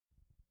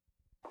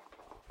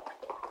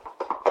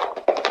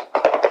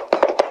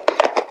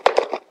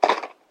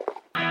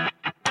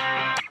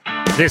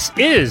This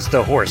is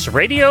the Horse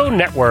Radio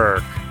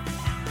Network.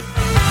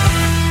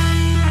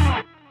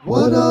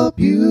 What a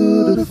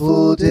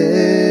beautiful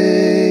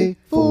day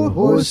for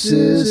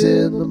horses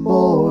in the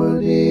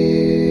morning.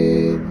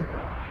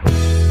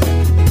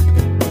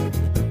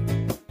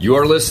 You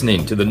are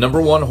listening to the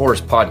number one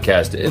horse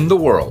podcast in the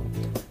world.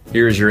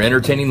 Here is your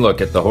entertaining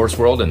look at the horse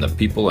world and the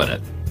people in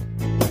it.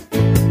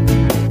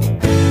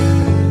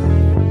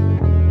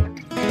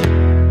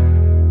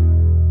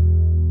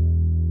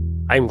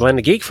 I'm Glenn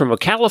the Geek from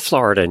Ocala,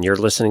 Florida, and you're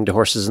listening to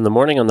Horses in the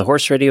Morning on the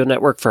Horse Radio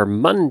Network for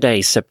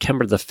Monday,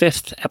 September the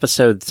 5th,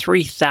 episode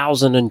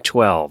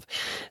 3012.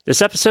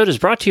 This episode is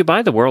brought to you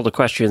by the World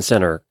Equestrian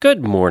Center.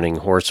 Good morning,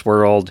 Horse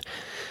World.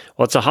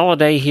 Well, it's a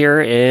holiday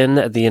here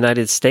in the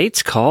United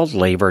States called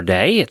Labor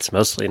Day. It's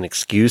mostly an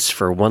excuse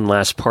for one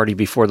last party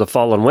before the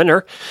fall and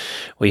winter.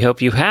 We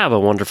hope you have a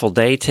wonderful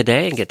day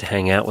today and get to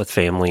hang out with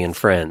family and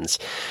friends.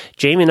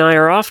 Jamie and I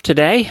are off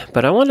today,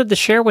 but I wanted to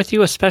share with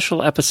you a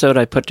special episode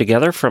I put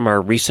together from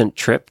our recent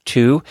trip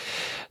to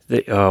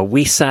the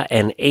WISA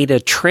and ADA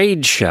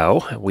trade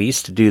show. We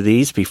used to do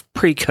these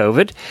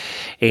pre-COVID,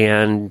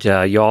 and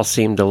you all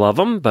seem to love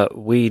them, but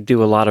we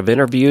do a lot of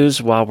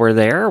interviews while we're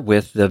there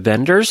with the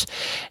vendors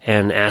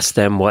and ask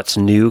them what's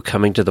new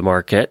coming to the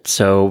market.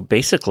 So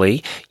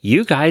basically,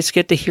 you guys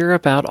get to hear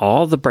about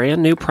all the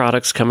brand new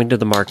products coming to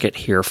the market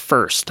here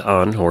first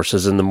on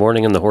Horses in the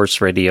Morning and the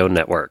Horse Radio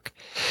Network.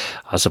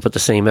 I also put the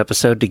same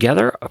episode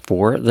together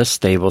for the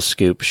Stable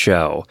Scoop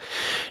show.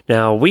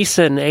 Now,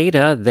 WISA and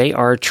ADA, they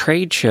are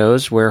trade shows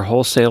where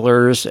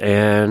wholesalers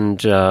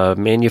and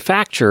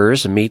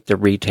manufacturers meet the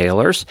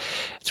retailers.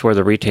 It's where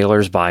the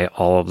retailers buy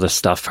all of the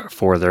stuff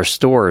for their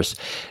stores.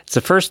 It's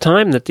the first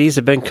time that these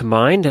have been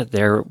combined.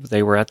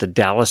 They were at the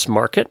Dallas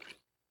market,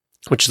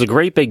 which is a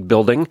great big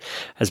building,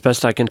 as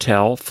best I can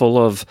tell, full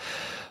of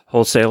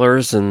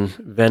wholesalers and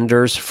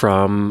vendors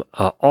from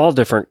all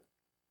different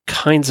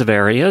kinds of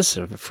areas,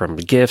 from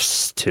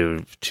gifts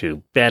to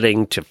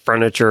bedding to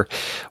furniture,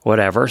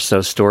 whatever.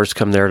 So stores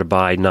come there to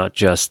buy not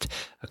just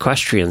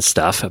equestrian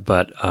stuff,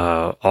 but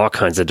all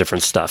kinds of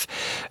different stuff.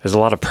 There's a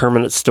lot of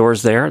permanent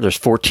stores there. There's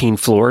 14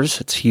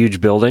 floors. It's a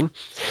huge building,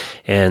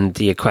 and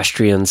the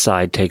equestrian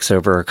side takes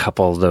over a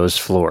couple of those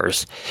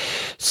floors.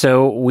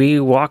 So we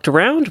walked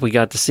around. We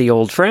got to see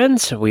old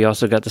friends. We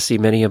also got to see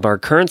many of our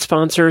current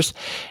sponsors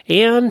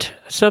and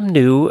some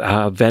new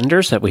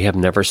vendors that we have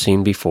never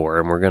seen before,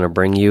 and we're going to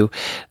bring you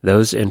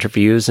those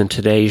interviews in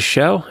today's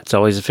show. It's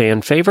always a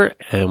fan favorite,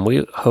 and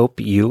we hope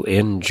you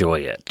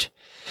enjoy it.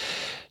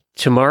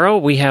 Tomorrow,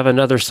 we have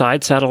another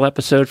Side Saddle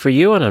episode for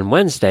you, and on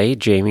Wednesday,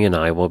 Jamie and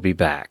I will be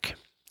back.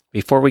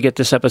 Before we get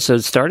this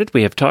episode started,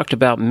 we have talked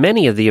about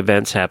many of the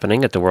events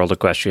happening at the World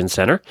Equestrian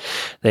Center.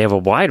 They have a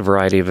wide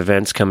variety of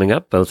events coming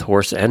up, both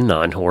horse and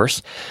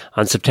non-horse.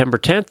 On September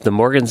 10th, the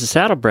Morgans and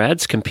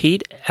Saddlebrads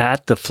compete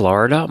at the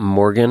Florida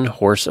Morgan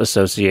Horse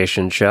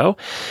Association show,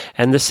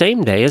 and the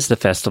same day is the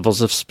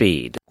Festivals of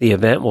Speed. The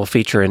event will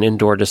feature an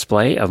indoor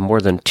display of more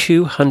than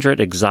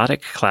 200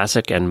 exotic,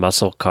 classic, and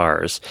muscle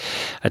cars.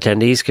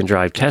 Attendees can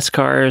drive test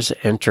cars,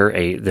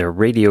 enter their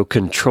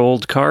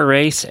radio-controlled car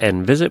race,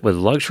 and visit with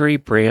luxury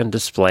brand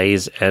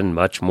displays and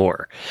much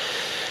more.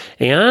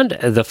 And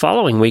the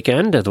following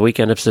weekend, the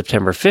weekend of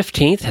September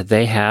 15th,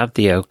 they have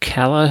the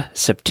Ocala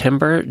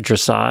September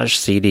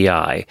Dressage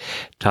CDI,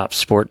 top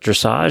sport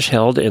dressage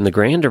held in the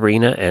Grand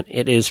Arena, and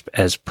it is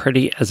as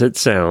pretty as it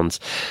sounds.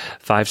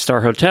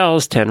 5-star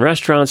hotels, 10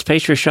 restaurants,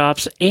 pastry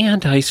shops,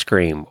 and ice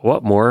cream.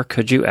 What more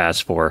could you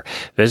ask for?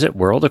 Visit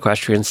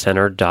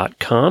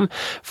worldequestriancenter.com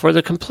for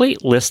the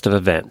complete list of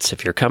events.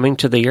 If you're coming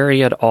to the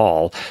area at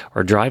all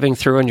or driving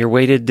through on your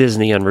way to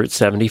Disney on Route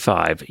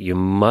 75, you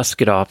must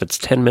get off. It's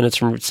 10 minutes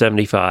from Route 75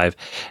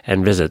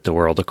 and visit the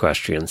World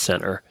Equestrian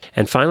Center.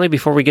 And finally,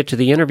 before we get to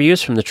the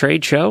interviews from the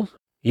trade show,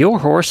 your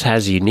horse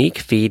has unique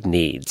feed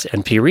needs,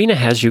 and Purina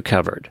has you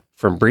covered.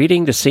 From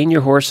breeding to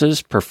senior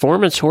horses,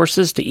 performance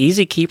horses to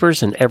easy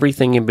keepers, and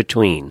everything in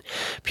between,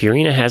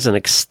 Purina has an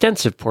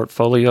extensive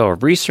portfolio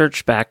of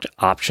research-backed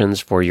options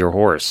for your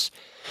horse.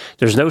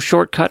 There's no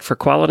shortcut for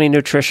quality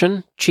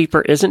nutrition.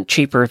 Cheaper isn't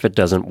cheaper if it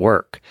doesn't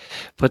work.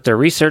 Put their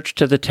research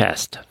to the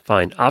test.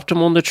 Find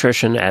optimal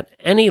nutrition at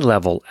any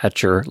level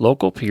at your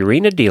local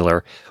Purina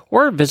dealer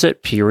or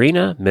visit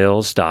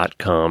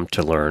purinamills.com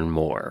to learn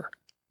more.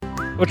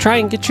 We'll try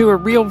and get you a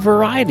real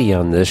variety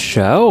on this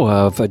show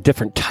of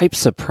different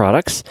types of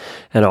products,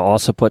 and I'll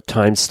also put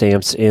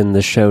timestamps in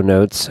the show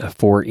notes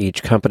for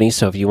each company,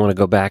 so if you want to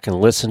go back and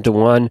listen to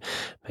one,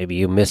 maybe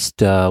you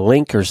missed a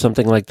link or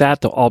something like that,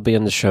 they'll all be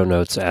in the show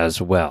notes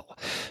as well.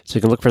 So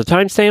you can look for the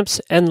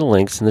timestamps and the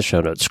links in the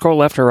show notes. Scroll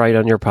left or right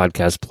on your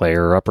podcast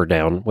player, or up or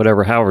down,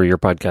 however your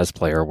podcast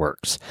player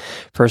works.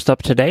 First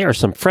up today are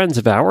some friends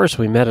of ours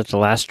we met at the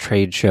last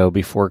trade show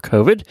before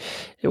COVID.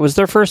 It was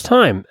their first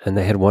time, and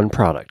they had one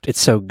product.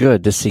 It's so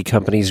good to see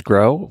companies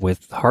grow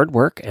with hard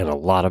work and a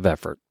lot of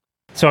effort.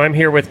 So I'm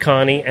here with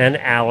Connie and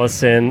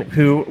Allison,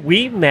 who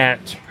we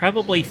met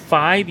probably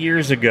 5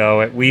 years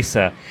ago at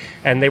WISA,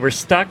 and they were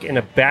stuck in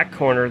a back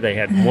corner. They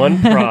had one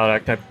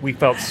product. We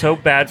felt so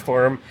bad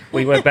for them.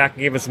 We went back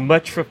and gave as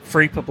much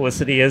free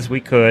publicity as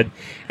we could,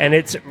 and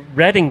it's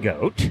Red and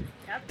Goat.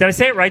 Did I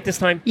say it right this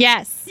time?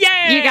 Yes.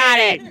 Yay! You got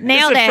it.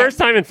 Nailed This is it. the first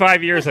time in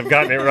 5 years I've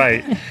gotten it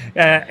right.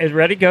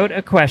 Red and Goat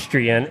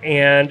Equestrian.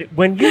 And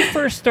when you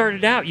first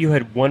started out, you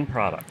had one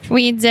product.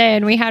 We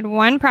did. We had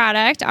one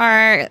product,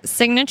 our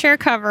signature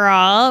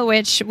coverall,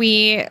 which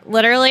we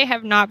literally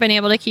have not been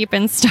able to keep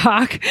in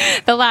stock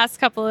the last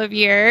couple of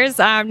years.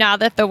 Now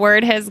that the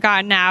word has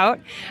gotten out,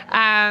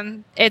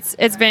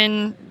 it's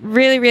been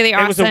really, really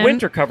awesome. It was a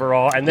winter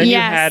coverall, and then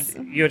Yes.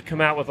 you had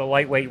come out with a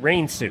lightweight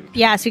rain suit.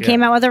 Yes, we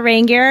came out with a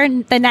rain gear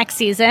the next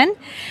season.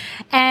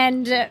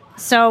 And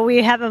so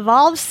we have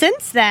evolved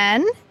since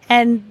then.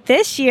 And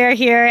this year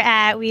here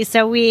at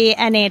we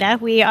and Ada,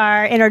 we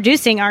are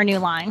introducing our new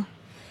line.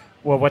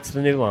 Well, what's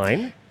the new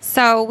line?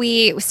 So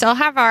we still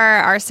have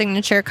our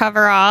signature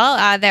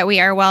coverall that we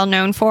are well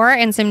known for,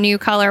 and some new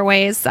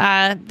colorways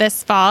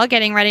this fall.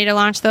 Getting ready to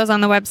launch those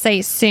on the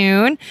website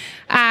soon.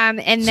 And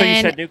So then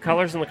you said new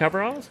colors in the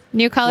coveralls?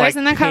 new colors Like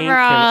in the pink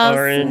coveralls. and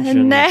orange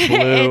and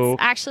blue.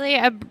 It's actually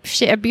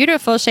a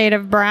beautiful shade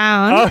of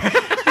brown.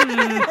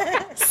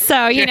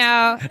 So,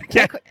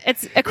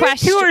 it's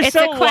equestrian. You were it's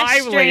so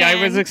equestrian. lively.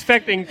 I was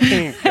expecting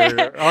pink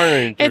or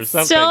orange or It's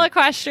something. still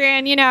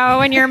equestrian.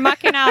 When you're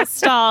mucking out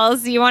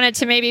stalls, you want it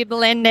to maybe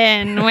blend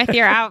in with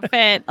your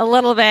outfit a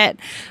little bit.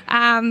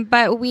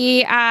 But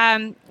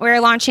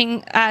we're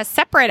launching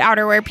separate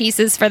outerwear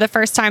pieces for the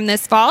first time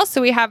this fall.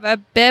 So we have a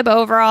bib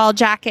overall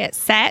jacket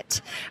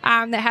set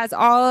that has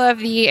all of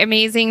the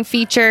amazing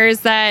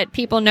features that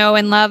people know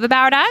and love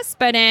about us,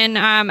 but in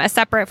a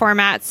separate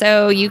format.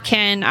 So you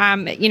can,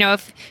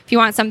 if you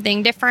want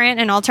something different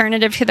and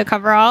alternative to the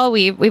coverall,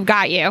 we've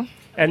got you.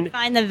 And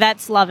Find the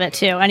vets love it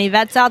too. Any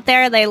vets out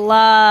there, they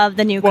love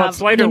the new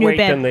it's lighter the new weight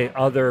bib. than the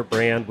other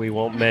brand we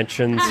won't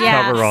mention's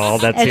Yes. coverall.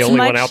 That's the It's only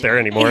one much- out there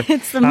anymore.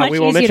 it's much we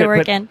won't easier mention to it, work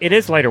but in. It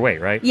is lighter weight,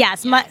 right?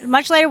 Yes,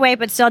 much lighter weight,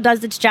 but still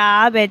does its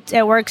job.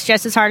 It works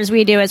just as hard as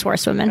we do as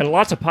horsewomen. And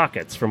lots of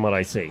pockets from what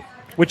I see,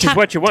 which is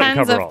what you want in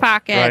Tons coveralls. of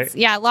pockets. Right?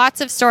 Yeah,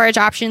 lots of storage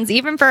options,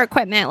 even for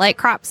equipment like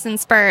crops and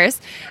spurs,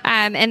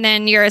 and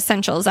then your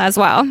essentials as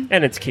well.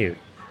 And it's cute.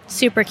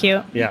 Super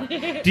cute. Yeah.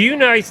 Do you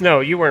guys know,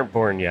 you weren't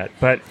born yet,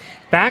 but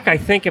back, I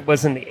think it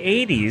was in the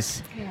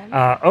 80s,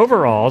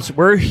 overalls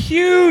were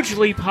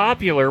hugely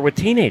popular with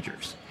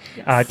teenagers.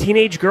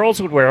 Teenage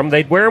girls would wear them.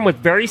 They'd wear them with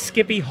very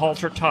skippy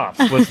halter tops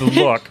was the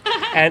look.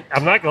 And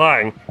I'm not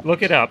lying.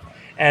 Look it up.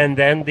 And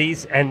then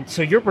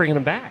so you're bringing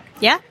them back.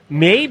 Yeah.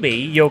 Maybe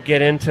you'll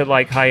get into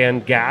like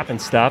high-end Gap and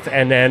stuff,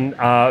 and then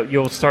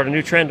you'll start a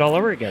new trend all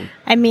over again.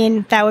 I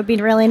mean, that would be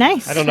really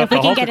nice. I don't know if we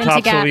the can halter get into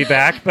tops will Gap. be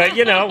back, but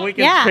we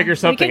can figure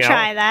something we can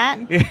try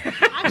out.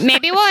 that.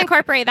 Maybe we'll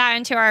incorporate that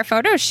into our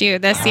photo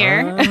shoot this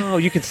year. Oh,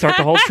 you can start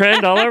the whole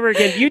trend all over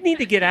again. You need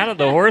to get out of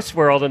the horse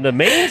world and the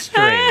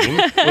mainstream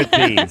with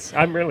these.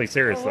 I'm really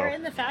serious, We're though.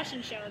 in the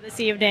fashion show this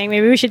evening.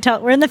 Maybe we should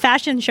tell. We're in the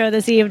fashion show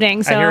this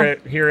evening. So I hear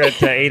it here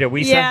at Ada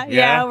Wisa.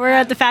 yeah, we're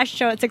at the fashion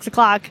show at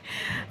 6:00.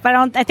 But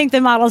I think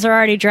the models are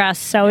already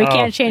dressed, so we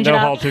can't change no it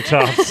up. halter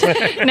tops.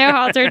 No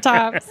halter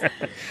tops.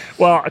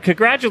 Well,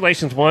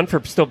 congratulations, one,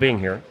 for still being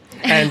here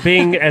and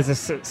being as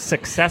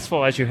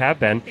successful as you have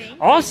been.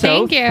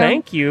 Also,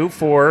 Thank you.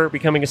 for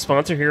becoming a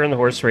sponsor here on the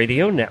Horse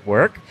Radio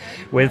Network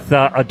with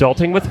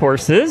Adulting with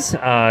Horses.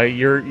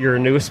 You're a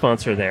new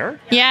sponsor there.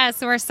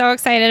 Yes, we're so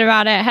excited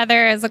about it.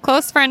 Heather is a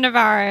close friend of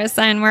ours,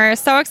 and we're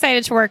so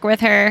excited to work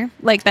with her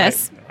like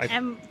this. And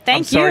I'm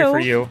thank sorry you. for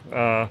you.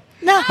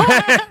 No,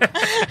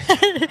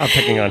 I'm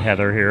picking on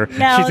Heather here.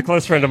 No. She's a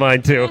close friend of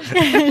mine, too.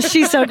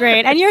 she's so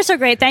great, and you're so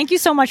great. Thank you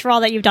so much for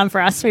all that you've done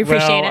for us. We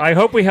appreciate it. I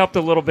hope we helped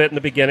a little bit in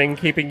the beginning,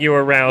 keeping you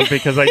around,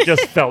 because I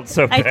just felt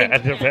so I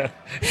bad about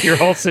your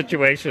whole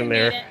situation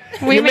there.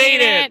 We You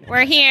made it.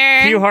 We're here.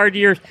 A few hard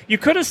years. You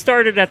could have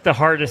started at the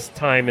hardest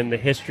time in the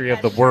history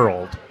of the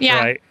world, Yeah.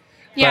 right?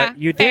 Yeah, but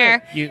you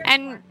fair. did.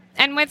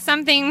 And with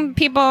something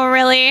people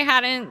really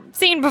hadn't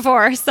seen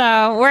before,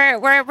 so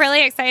we're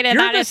really excited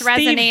You're that the it's Steve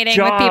resonating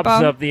Jobs with people.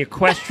 of the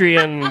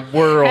equestrian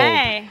world.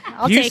 Hey,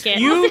 I'll You- take it.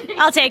 you-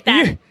 I'll take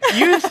that.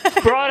 You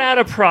brought out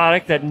a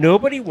product that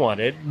nobody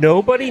wanted,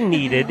 nobody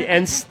needed,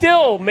 and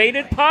still made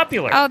it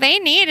popular. Oh, they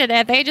needed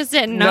it. They just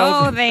didn't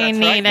know they that's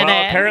right. needed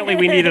Well, it. apparently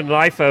we needed an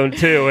iPhone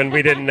too, and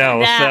we didn't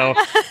know. Yeah. So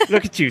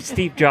look at you,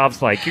 Steve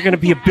Jobs. Like you're going to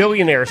be a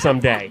billionaire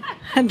someday.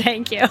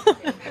 Thank you.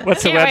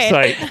 What's the Can't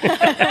wait.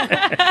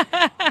 website?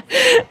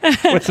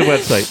 What's the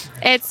website?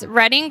 It's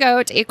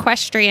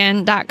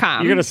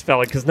redandgoatequestrian.com. You're going to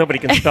spell it because nobody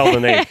can spell the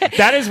name.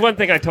 That is one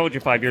thing I told you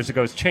 5 years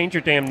ago: is change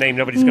your damn name.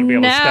 Nobody's going to be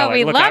able to No, spell it.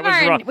 we Look, love I was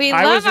our- wrong. we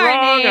I love was our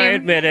wrong. I name.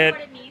 admit it.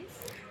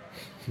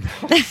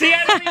 See,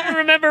 I don't even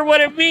remember what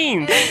it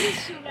means.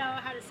 You know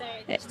how to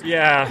say it.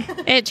 Yeah.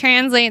 It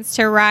translates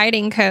to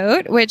riding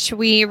coat, which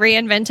we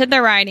reinvented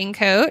the riding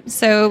coat.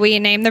 So we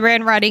named the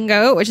brand Riding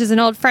Goat, which is an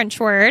old French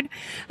word.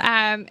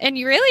 And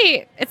you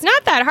really, it's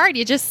not that hard.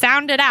 You just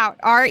sound it out.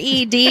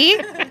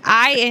 REDINGOTE,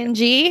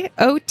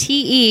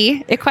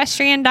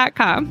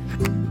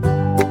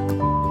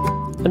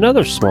 equestrian.com.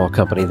 Another small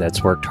company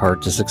that's worked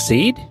hard to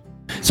succeed.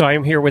 So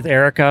I'm here with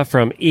Erica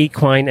from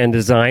Equine and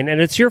Design, and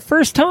it's your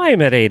first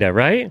time at ADA,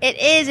 right? It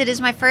is. It is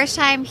my first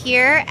time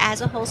here as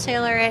a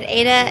wholesaler at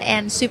ADA,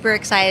 and super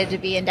excited to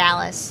be in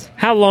Dallas.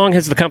 How long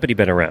has the company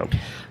been around?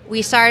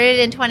 We started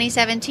in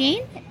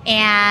 2017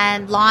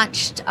 and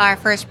launched our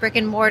first brick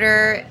and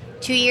mortar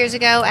 2 years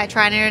ago at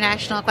Tryon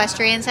International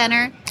Equestrian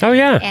Center. Oh,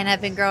 yeah. And have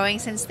been growing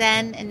since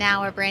then, and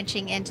now we're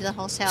branching into the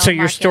wholesale So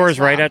your market store as is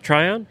right well. at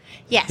Tryon?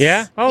 Yes.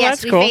 Yeah? Oh,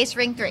 yes, that's cool. we face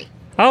Ring 3.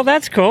 Oh,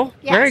 that's cool.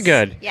 Yes. Very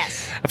good.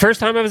 Yes. The first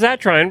time I was at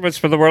Tryon was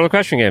for the World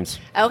Equestrian Games.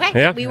 Okay.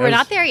 Yeah, We were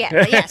not there yet,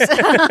 but yes.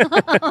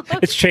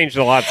 It's changed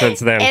a lot since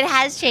then. It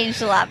has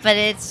changed a lot, but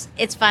it's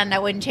fun. I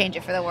wouldn't change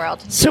it for the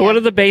world. So what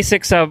are the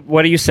basics of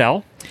what do you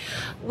sell?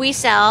 We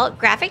sell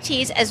graphic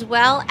tees as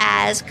well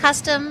as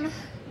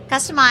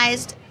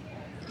customized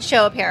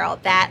show apparel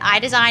that I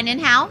design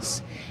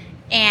in-house,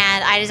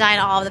 and I design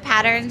all of the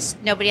patterns.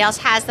 Nobody else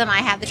has them. I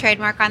have the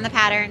trademark on the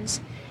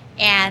patterns,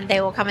 and they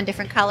will come in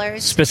different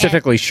colors.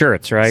 Specifically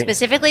shirts, right?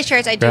 Specifically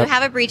shirts. I do Yep.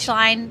 have a breech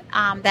line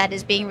that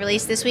is being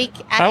released this week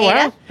at Oh,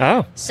 ADA. wow.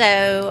 Oh.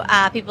 So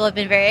people have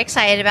been very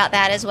excited about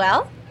that as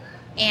well.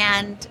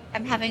 And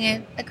I'm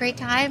having a great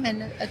time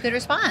and a good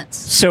response.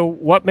 So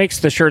what makes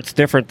the shirts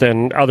different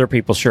than other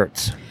people's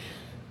shirts?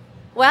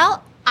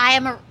 Well,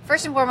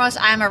 first and foremost,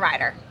 I'm a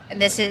rider,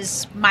 and this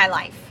is my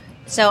life.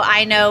 So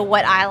I know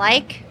what I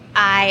like.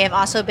 I have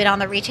also been on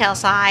the retail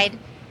side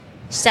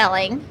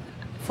selling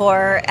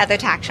for other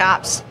tack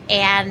shops,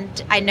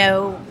 and I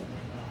know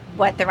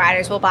what the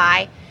riders will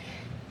buy.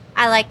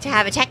 I like to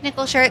have a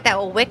technical shirt that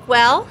will wick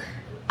well.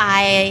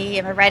 I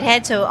am a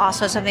redhead, so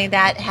also something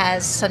that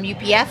has some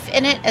UPF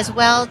in it as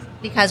well,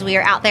 because we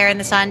are out there in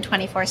the sun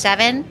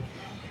 24/7.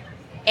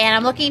 And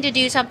I'm looking to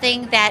do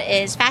something that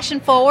is fashion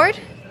forward,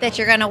 that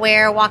you're going to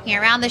wear walking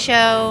around the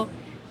show,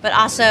 but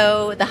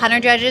also the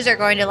hunter judges are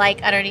going to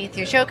like underneath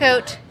your show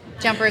coat.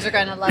 Jumpers are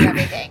going to love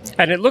everything.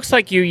 And it looks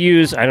like you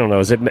use, I don't know,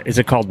 is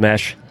it called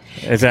mesh?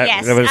 Is that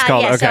Yes, what it's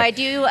called? yes. Okay. So I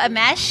do a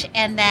mesh,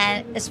 and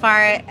then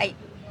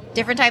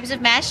different types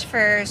of mesh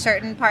for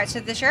certain parts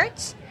of the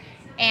shirts.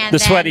 And the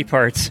then sweaty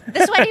parts.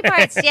 The sweaty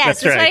parts, yes.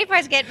 That's The right. sweaty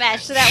parts get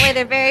meshed, so that way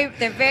they're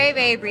very,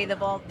 very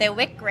breathable. They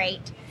wick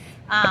great.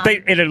 And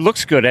it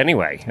looks good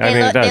anyway.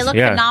 It does. They look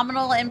yeah.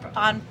 phenomenal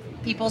on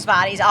people's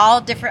bodies,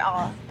 all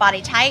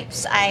body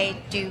types. I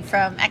do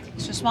from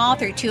extra small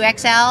through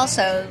 2XL,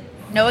 so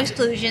no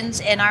exclusions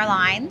in our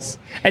lines.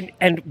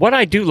 And what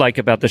I do like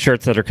about the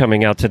shirts that are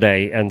coming out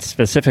today, and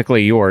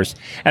specifically yours,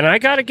 and I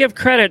got to give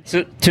credit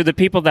to the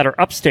people that are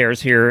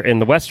upstairs here in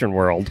the Western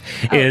world,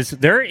 is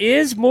there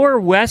is more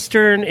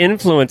Western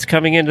influence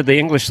coming into the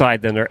English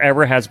side than there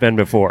ever has been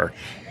before.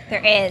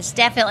 There is,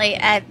 definitely.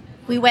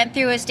 We went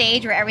through a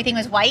stage where everything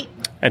was white.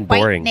 And White,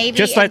 boring. navy,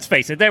 Just let's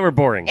face it, they were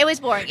boring. It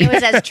was boring. It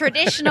was as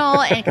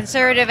traditional and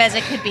conservative as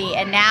it could be.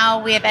 And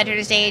now we have entered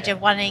a stage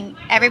of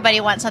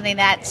everybody wants something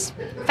that's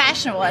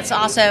fashionable. It's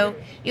also,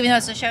 even though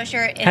it's a show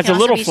shirt, it has can a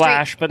also little be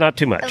flash, but not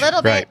too much. A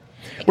little bit. Right.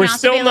 It can We're also be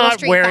still a little not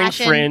street wearing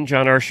fashion. fringe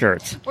on our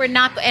shirts. We're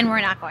not going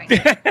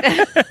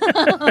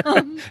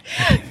to.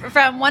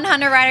 From one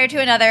hunter rider to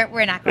another,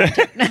 we're not going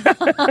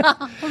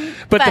to.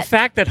 But the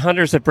fact that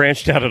hunters have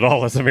branched out at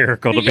all is a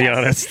miracle, to be Yes,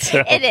 honest.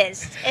 So. It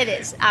is.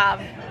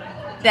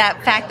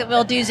 That fact that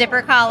we'll do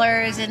zipper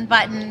collars and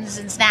buttons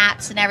and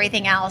snaps and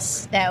everything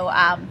else, though,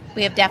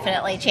 we have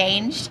definitely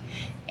changed.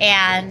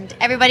 And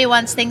everybody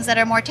wants things that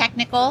are more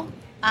technical,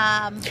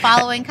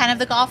 following kind of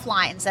the golf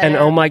lines. And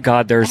oh my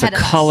God, there's a ahead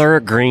of us. color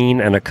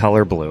green and a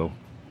color blue.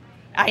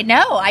 I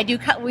know.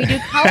 We do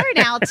color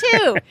now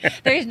too.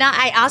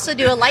 I also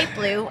do a light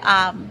blue.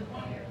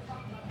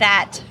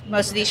 That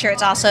most of these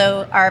shirts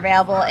also are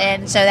available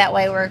in, so that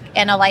way we're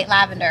in a light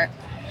lavender.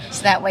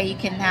 So that way you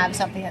can have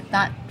something that's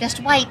not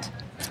just white.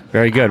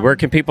 Very good. Where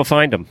can people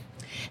find them?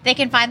 They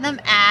can find them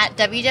at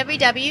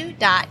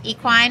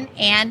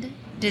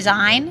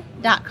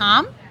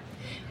www.equineanddesign.com.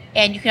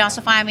 And you can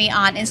also find me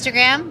on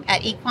Instagram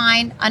at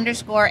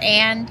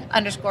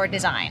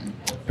equine_and_design.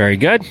 Very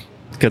good.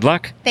 Good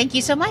luck. Thank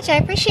you so much. I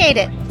appreciate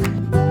it.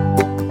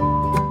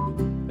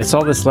 I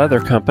saw this leather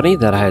company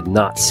that I had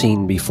not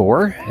seen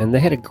before, and they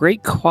had a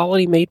great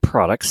quality made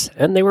products,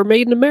 and they were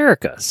made in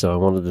America, so I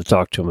wanted to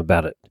talk to them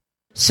about it.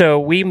 So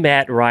we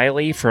met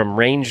Riley from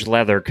Range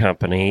Leather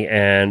Company,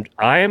 and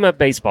I am a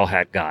baseball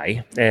hat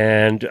guy,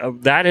 and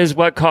that is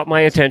what caught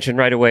my attention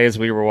right away as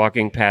we were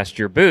walking past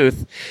your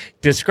booth.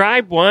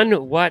 Describe,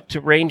 what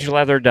Range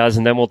Leather does,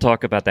 and then we'll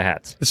talk about the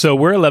hats. So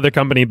we're a leather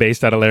company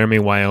based out of Laramie,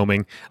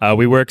 Wyoming.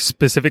 We work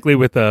specifically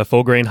with a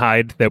full-grain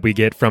hide that we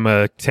get from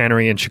a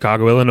tannery in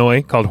Chicago,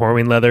 Illinois called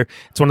Horween Leather.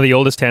 It's one of the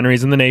oldest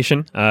tanneries in the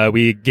nation.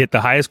 We get the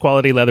highest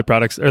quality leather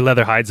products or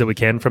leather hides that we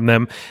can from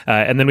them,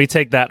 and then we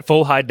take that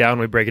full hide down,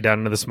 we break it down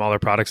into the smaller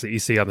products that you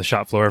see on the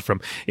shop floor,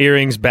 from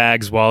earrings,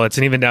 bags, wallets,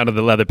 and even down to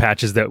the leather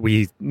patches that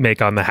we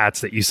make on the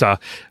hats that you saw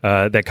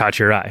that caught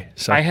your eye.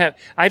 So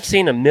I've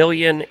seen a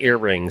million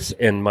earrings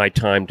in my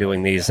time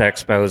doing these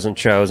expos and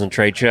shows and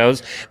trade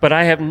shows, but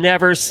I have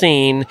never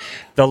seen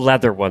the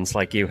leather ones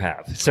like you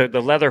have. So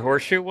the leather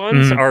horseshoe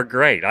ones are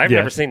great. I've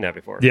never seen that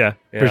before. Yeah,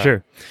 for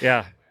sure.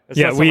 Yeah.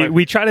 Yeah,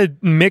 we try to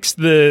mix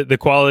the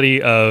quality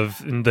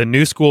of the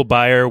new school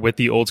buyer with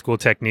the old school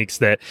techniques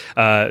that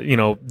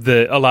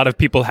a lot of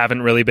people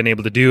haven't really been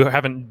able to do,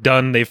 haven't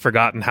done. They've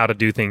forgotten how to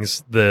do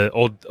things the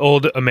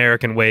old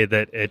American way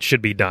that it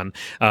should be done.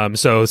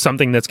 So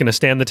something that's going to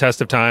stand the test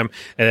of time,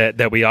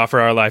 that we offer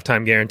our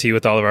lifetime guarantee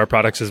with all of our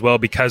products as well,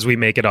 because we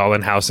make it all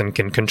in house and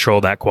can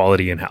control that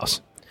quality in house.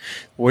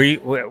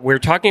 We're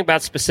talking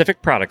about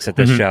specific products at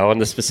this show,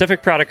 and the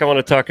specific product I want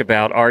to talk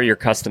about are your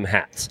custom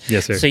hats.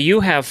 Yes, sir. So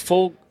you have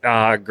full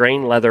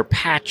grain leather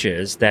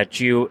patches that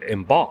you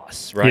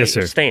emboss, right? Yes,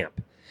 sir.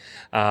 Stamp.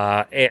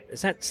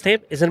 Is that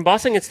stamp? Is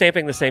embossing and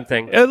stamping the same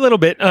thing? A little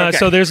bit. Okay.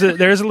 So there's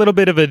a little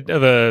bit of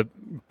a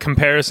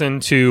comparison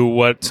to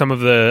what some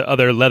of the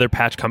other leather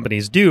patch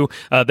companies do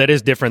that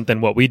is different than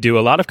what we do.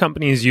 A lot of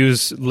companies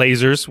use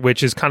lasers,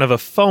 which is kind of a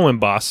faux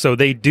emboss. So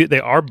they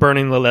are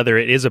burning the leather.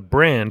 It is a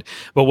brand,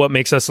 but what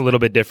makes us a little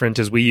bit different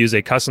is we use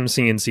a custom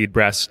CNC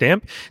brass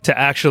stamp to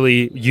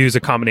actually use a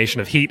combination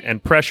of heat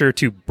and pressure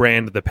to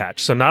brand the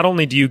patch. So not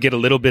only do you get a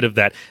little bit of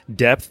that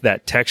depth,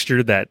 that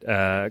texture, that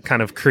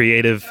kind of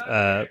creative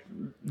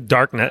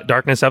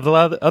darkness of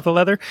the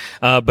leather,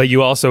 but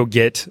you also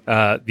get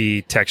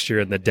the texture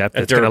and the depth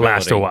that's going to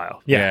last a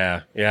while.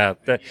 Yeah.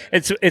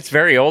 It's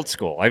very old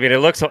school. I mean, it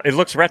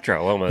looks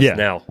retro almost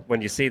now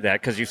when you see that,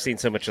 because you've seen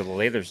so much of the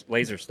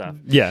laser stuff.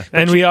 Yeah,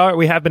 and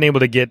we have been able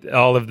to get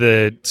all of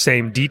the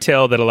same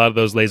detail that a lot of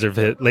those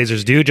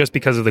lasers do, just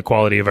because of the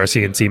quality of our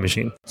CNC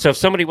machine. So if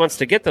somebody wants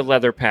to get the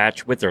leather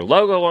patch with their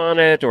logo on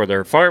it or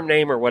their farm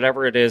name or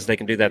whatever it is, they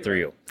can do that through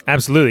you.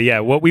 Absolutely, yeah.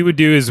 What we would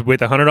do is,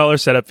 with a $100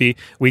 setup fee,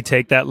 we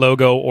take that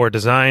logo or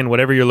design,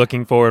 whatever you're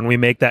looking for, and we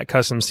make that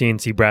custom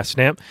CNC brass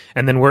stamp,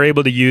 and then we're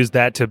able to use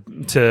that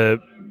to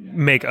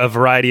make a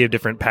variety of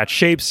different patch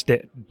shapes,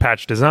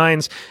 patch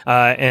designs,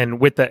 and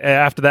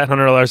after that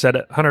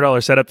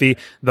 $100 setup fee,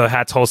 the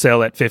hats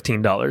wholesale at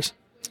 $15.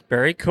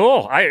 Very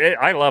cool.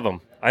 I love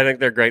them. I think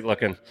they're great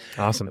looking.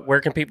 Awesome. Where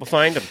can people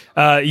find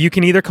them? You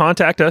can either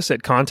contact us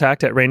at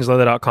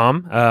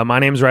contact@rangeleather.com. My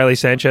name's Riley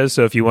Sanchez,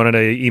 so if you wanted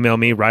to email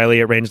me,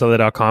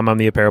 Riley@rangeleather.com. I'm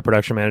the apparel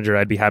production manager.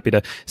 I'd be happy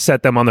to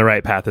set them on the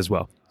right path as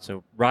well.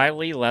 So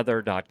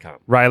RileyLeather.com.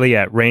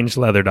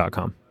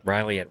 Riley@rangeleather.com.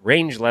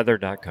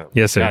 Riley@rangeleather.com.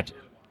 Yes, sir. Gotcha.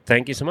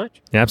 Thank you so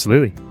much.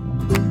 Absolutely.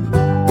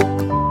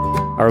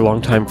 Our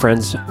longtime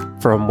friends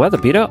from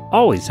Weatherbeeta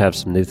always have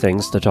some new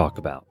things to talk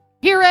about.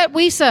 Here at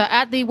WESA,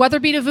 at the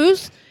Weatherbeeta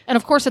booth, and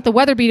of course at the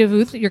Weatherbeeta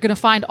booth, you're going to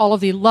find all of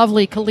the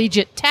lovely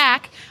collegiate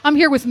tack. I'm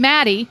here with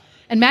Maddie,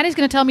 and Maddie's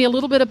going to tell me a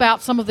little bit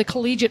about some of the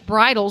collegiate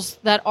bridles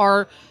that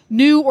are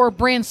new or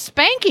brand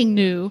spanking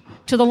new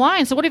to the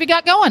line. So what have you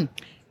got going?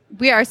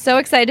 We are so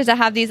excited to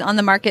have these on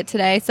the market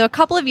today. So a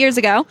couple of years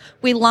ago,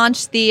 we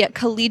launched the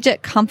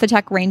Collegiate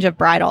Comfitech range of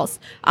bridles.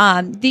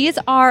 These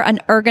are an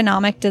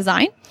ergonomic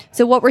design.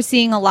 So what we're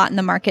seeing a lot in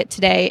the market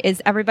today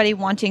is everybody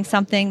wanting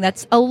something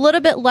that's a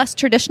little bit less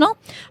traditional.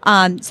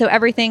 So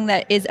everything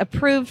that is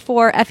approved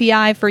for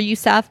FEI, for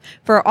USEF,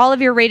 for all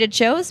of your rated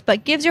shows,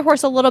 but gives your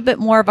horse a little bit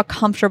more of a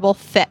comfortable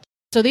fit.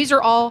 So these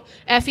are all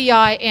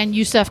FEI and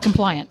USEF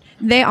compliant.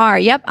 They are,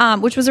 yep,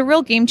 which was a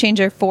real game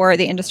changer for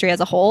the industry as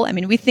a whole. I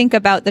mean, we think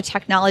about the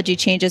technology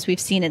changes we've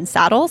seen in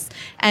saddles,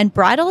 and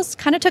bridles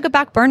kind of took a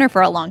back burner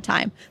for a long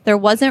time. There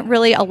wasn't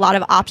really a lot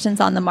of options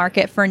on the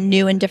market for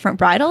new and different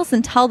bridles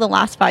until the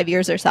last 5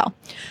 years or so.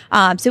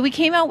 So we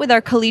came out with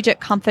our Collegiate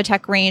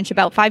Comfitech range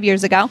about 5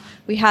 years ago.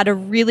 We had a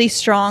really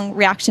strong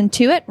reaction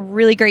to it,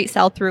 really great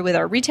sell-through with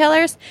our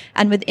retailers,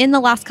 and within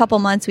the last couple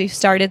months, we've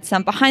started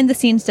some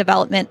behind-the-scenes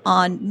development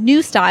on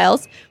new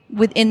styles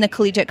within the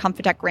Collegiate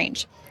Comfitech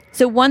range.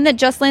 So one that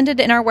just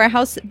landed in our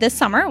warehouse this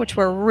summer, which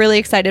we're really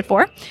excited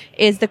for,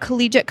 is the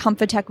Collegiate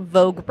Comfitech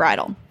Vogue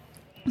bridle.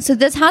 So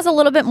this has a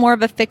little bit more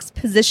of a fixed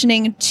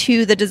positioning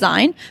to the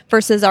design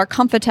versus our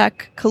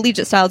Comfitech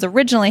collegiate styles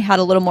originally had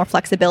a little more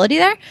flexibility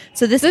there.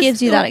 So this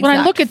gives you that exact When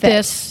I look at fit.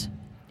 this,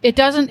 it's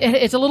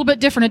a little bit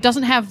different. It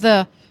doesn't have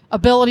the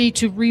ability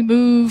to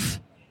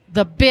remove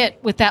the bit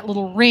with that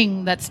little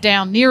ring that's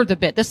down near the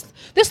bit.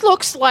 This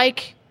looks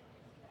like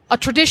a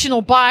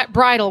traditional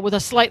bridle with a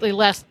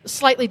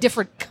slightly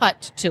different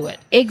cut to it.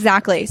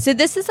 Exactly. So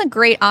this is a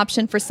great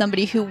option for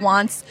somebody who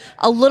wants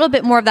a little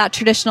bit more of that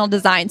traditional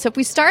design. So if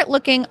we start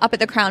looking up at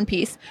the crown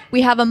piece,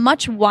 we have a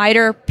much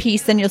wider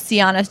piece than you'll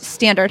see on a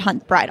standard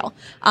hunt bridle.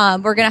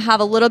 We're going to have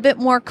a little bit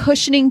more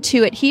cushioning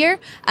to it here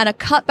and a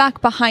cut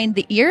back behind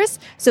the ears.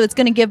 So it's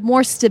going to give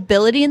more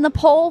stability in the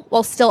pole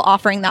while still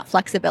offering that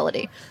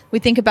flexibility. We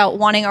think about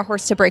wanting our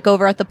horse to break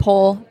over at the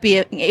pole,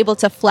 being able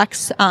to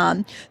flex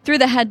through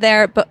the head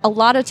there, but a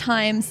lot of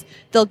times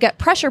they'll get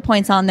pressure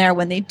points on there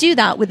when they do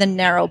that with a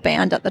narrow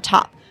band at the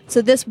top.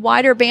 So this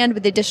wider band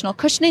with additional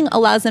cushioning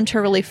allows them to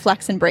really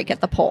flex and break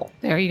at the pole.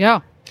 There you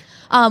go.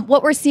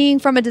 What we're seeing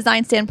from a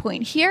design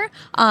standpoint here,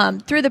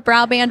 through the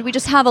brow band, we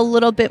just have a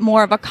little bit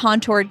more of a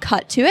contoured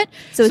cut to it.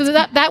 So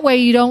that way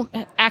you don't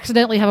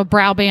accidentally have a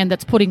brow band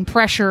that's putting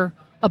pressure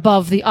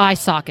above the eye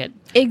socket.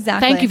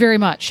 Exactly. Thank you very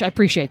much. I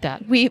appreciate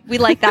that. We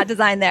like that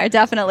design there,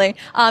 definitely.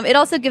 It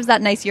also gives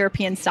that nice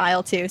European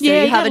style, too. So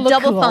Yeah, you have a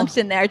double cool.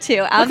 function there,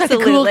 too. Look like the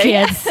Absolutely. cool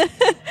kids.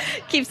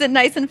 Keeps it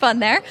nice and fun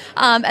there.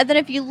 And then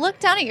if you look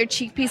down at your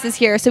cheek pieces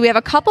here, so we have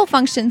a couple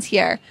functions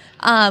here.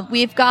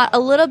 We've got a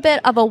little bit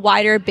of a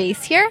wider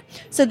base here.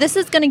 So this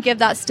is going to give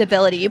that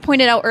stability. You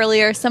pointed out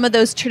earlier, some of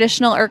those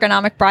traditional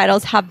ergonomic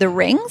bridles have the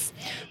rings,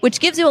 which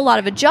gives you a lot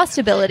of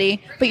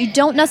adjustability, but you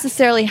don't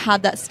necessarily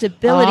have that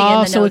stability in the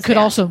nose so it could band.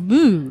 also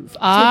move.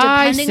 So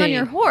depending on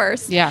your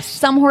horse, Yes.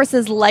 some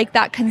horses like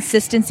that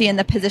consistency in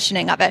the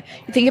positioning of it.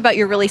 You think about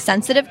your really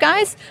sensitive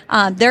guys,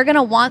 they're going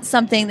to want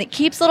something that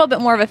keeps a little bit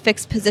more of a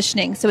fixed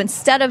positioning. So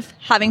instead of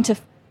having to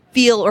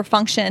feel or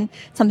function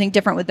something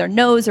different with their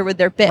nose or with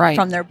their bit Right.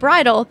 from their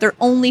bridle, they're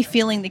only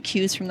feeling the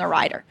cues from the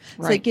rider.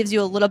 So Right. it gives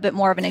you a little bit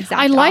more of an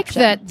exact I like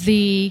option. that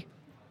the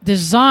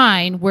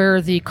design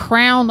where the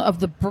crown of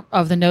the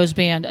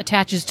noseband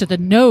attaches to the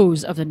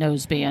nose of the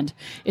noseband.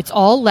 It's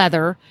all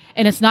leather,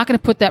 and it's not going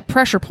to put that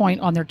pressure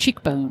point on their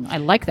cheekbone. I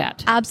like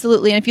that.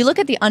 Absolutely. And if you look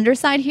at the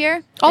underside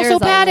here, Also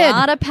there's padded. a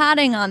lot of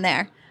padding on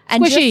there.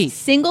 And Squishy.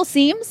 just single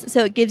seams,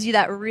 so it gives you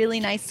that really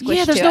nice squish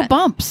Yeah, there's to no it.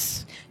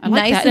 bumps. I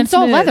like Nice that. and And it's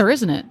all smooth. leather,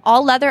 isn't it?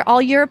 All leather,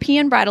 all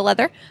European bridle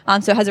leather.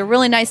 So it has a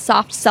really nice,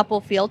 soft,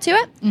 supple feel to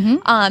it. Mm-hmm.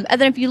 And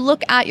then if you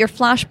look at your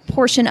flash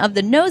portion of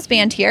the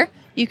noseband here,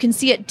 you can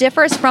see it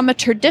differs from a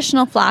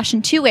traditional flash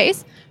in two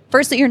ways.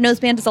 First, that your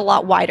noseband is a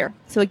lot wider.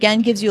 So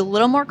again, gives you a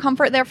little more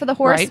comfort there for the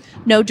horse. Right.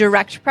 No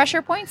direct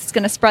pressure points. It's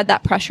going to spread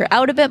that pressure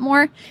out a bit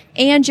more.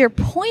 And your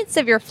points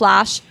of your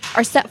flash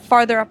are set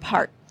farther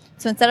apart.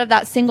 So instead of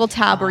that single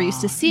tab we're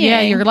used to seeing.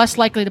 Yeah, you're less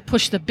likely to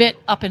push the bit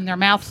up in their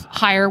mouth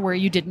higher where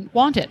you didn't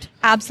want it.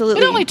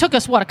 Absolutely. It only took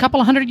us, a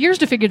couple of 100 years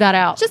to figure that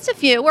out. Just a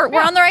few. We're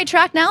on the right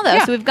track now, though.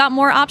 Yeah. So we've got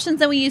more options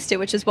than we used to,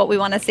 which is what we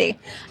want to see.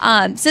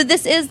 So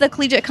this is the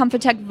Collegiate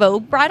Comfortech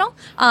Vogue bridle.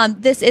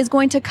 This is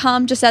going to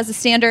come just as a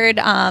standard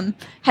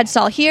head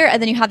style here,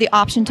 and then you have the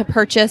option to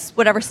purchase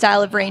whatever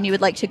style of rein you would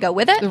like to go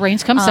with it. The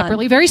reins come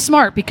separately. Very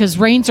smart, because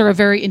reins are a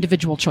very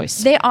individual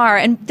choice. They are,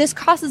 and this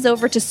crosses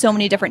over to so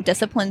many different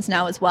disciplines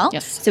now as well.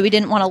 Yes. So we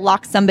didn't want to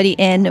lock somebody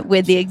in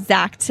with the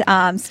exact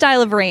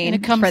style of rein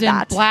And it comes for in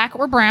that. black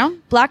or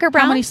brown. Black or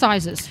brown. How many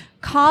sizes?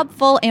 Cob,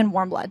 full, and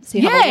warm blood. So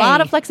you have Yay. a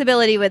lot of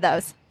flexibility with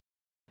those.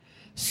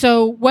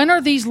 So when are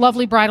these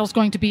lovely bridles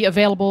going to be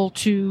available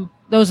to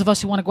those of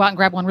us who want to go out and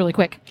grab one really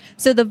quick?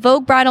 So the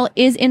Vogue bridle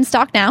is in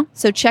stock now.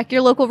 So check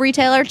your local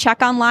retailer,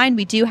 check online.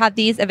 We do have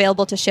these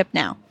available to ship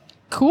now.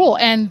 Cool.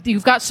 And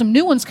you've got some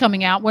new ones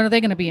coming out. When are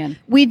they going to be in?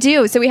 We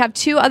do. So we have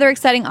two other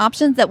exciting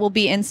options that will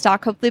be in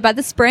stock hopefully by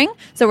the spring.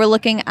 So we're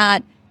looking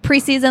at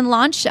preseason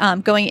launch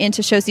going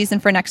into show season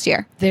for next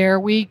year. There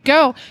we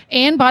go.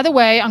 And by the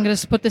way, I'm going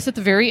to put this at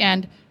the very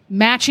end,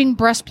 matching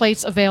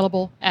breastplates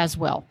available as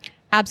well.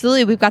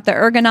 Absolutely. We've got the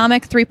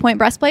ergonomic 3-point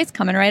breastplates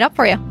coming right up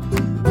for you.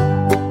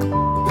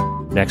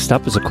 Next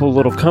up is a cool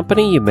little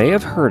company you may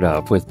have heard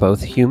of with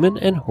both human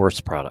and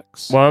horse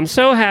products. Well, I'm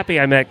so happy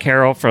I met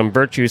Carol from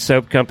Virtue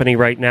Soap Company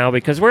right now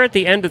because we're at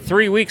the end of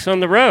 3 weeks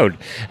on the road,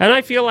 and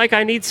I feel like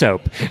I need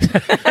soap.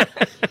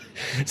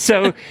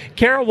 So,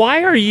 Carol,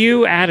 why are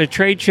you at a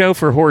trade show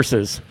for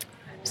horses?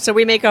 So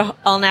we make a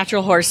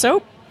all-natural horse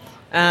soap.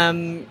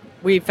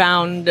 We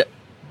found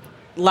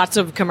lots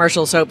of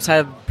commercial soaps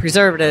have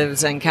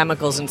preservatives and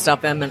chemicals and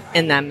stuff in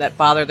them that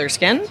bother their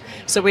skin.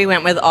 So we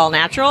went with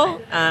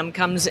all-natural.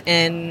 Comes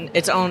in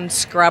its own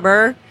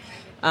scrubber,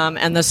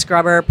 and the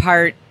scrubber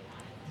part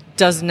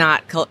does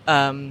not.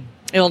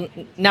 It'll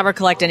never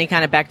collect any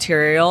kind of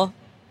bacterial.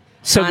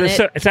 So on it.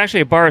 it's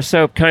actually a bar of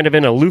soap kind of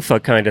in a loofah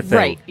kind of thing.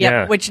 Right. Yep.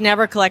 Yeah. Which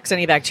never collects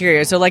any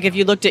bacteria. So, like, if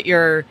you looked at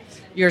your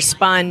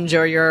sponge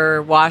or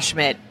your wash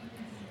mitt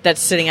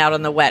that's sitting out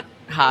on the wet,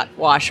 hot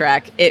wash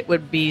rack, it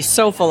would be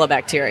so full of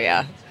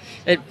bacteria.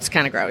 It's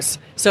kind of gross.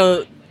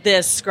 So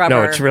this scrubber...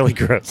 No, it's really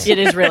gross. It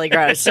is really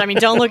gross. I mean,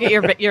 don't look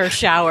at your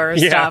shower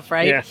stuff,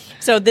 right? Yeah.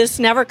 So this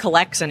never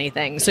collects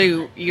anything.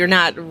 So you're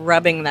not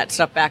rubbing that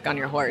stuff back on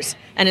your horse.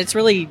 And it's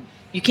really...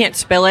 You can't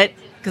spill it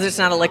because it's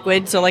not a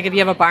liquid. So, like, if you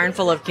have a barn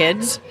full of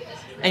kids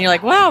and you're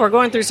like, wow, we're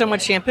going through so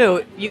much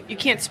shampoo, you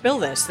can't spill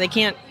this. They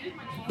can't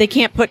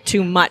put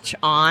too much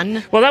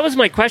on. Well, that was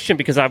my question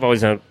because I've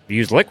always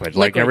used liquid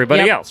like Liquid,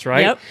 everybody yep, else,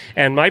 right? yep.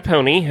 And my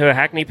pony, a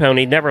Hackney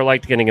pony, never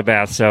liked getting a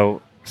bath,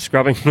 so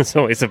scrubbing was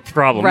always a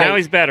problem. Right. Now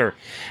he's better.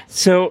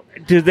 So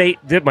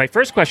my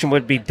first question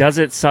would be, does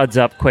it suds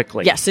up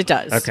quickly? Yes, it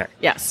does. Okay.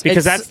 Yes.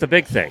 Because that's the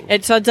big thing.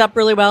 It suds up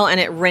really well, and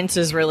it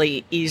rinses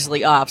really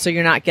easily off, so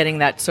you're not getting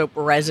that soap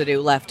residue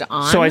left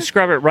on. So I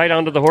scrub it right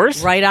onto the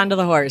horse? Right onto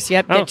the horse.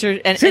 Yep. Oh,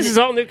 this is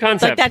all new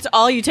concept. Like, that's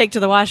all you take to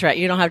the wash rack.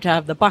 You don't have to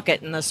have the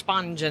bucket and the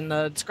sponge and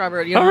the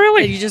scrubber. You don't,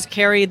 really? You just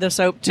carry the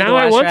soap to Now the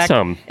wash I want rack.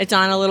 some. It's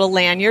on a little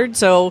lanyard,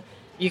 so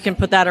you can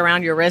put that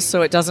around your wrist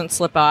so it doesn't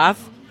slip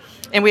off.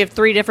 And we have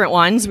 3 different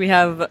ones. We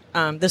have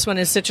this one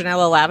is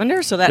citronella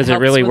lavender, so that Does it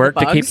helps really with work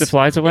the to keep bugs. the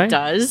flies away? It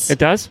does. It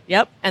does?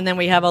 Yep. And then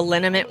we have a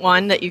liniment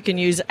one that you can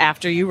use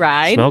after you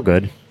ride. Smell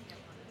good.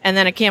 And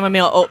then a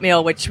chamomile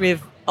oatmeal, which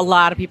a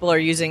lot of people are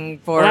using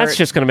for. Well, that's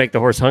just going to make the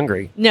horse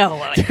hungry.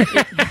 No,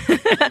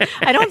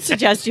 I don't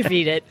suggest you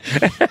feed it.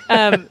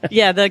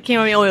 The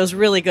chamomile oil is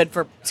really good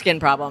for skin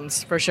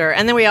problems, for sure.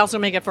 And then we also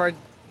make it for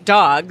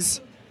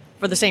dogs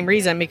for the same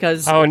reason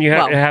because... Oh, and you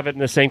have it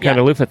in the same kind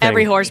of loofah thing.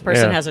 Every horse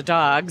person has a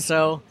dog,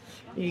 so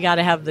you got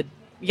to have the...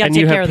 You got to And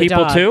take you care have of the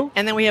people dog. too?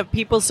 And then we have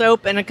people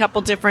soap and a couple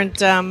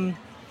different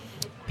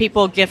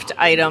people gift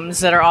items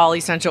that are all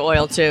essential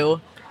oil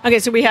too. Okay,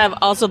 so we have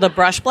also the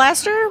brush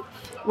blaster,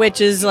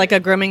 which is like a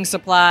grooming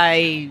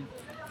supply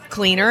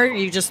cleaner.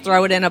 You just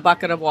throw it in a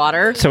bucket of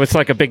water. So it's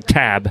like a big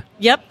tab.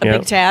 Yep, a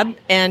big tab.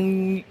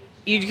 And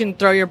you can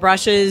throw your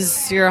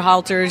brushes, your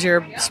halters,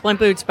 your splint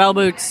boots, bell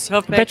boots,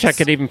 hoof picks. I bet you I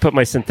could even put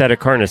my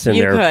synthetic harness in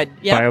You there. could.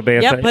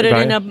 Yep. Put it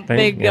in a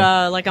big,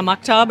 like a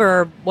muck tub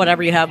or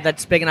whatever you have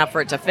that's big enough for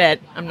it to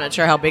fit. I'm not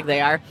sure how big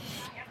they are.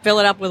 Fill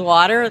it up with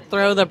water,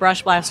 throw the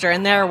brush blaster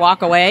in there,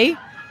 walk away,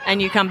 and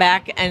you come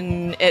back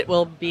and it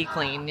will be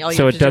clean. All you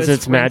So have it to do does is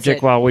its rinse magic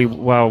it. while we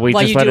While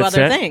just you let do it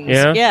other sit? things.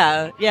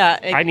 Yeah? Yeah.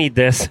 I need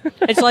this.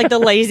 It's like the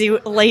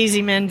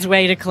lazy man's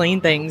way to clean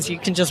things. You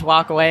can just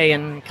walk away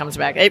and it comes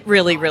back. It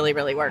really, really,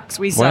 really works.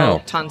 We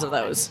sell tons of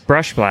those.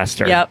 Brush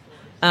blaster. Yep.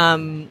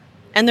 And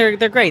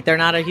they're great. They're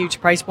not a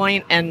huge price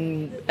point.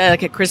 And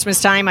like at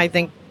Christmas time, I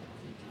think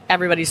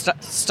everybody's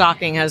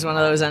stocking has one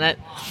of those in it.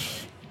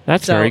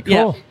 That's very cool.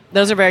 Yeah,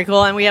 those are very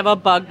cool. And we have a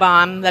bug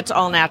bomb that's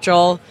all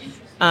natural.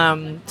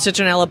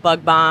 Citronella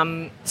bug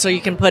bomb. So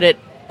you can put it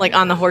like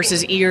on the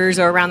horse's ears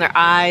or around their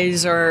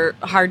eyes or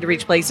hard to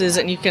reach places,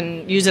 and you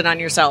can use it on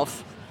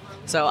yourself.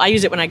 So I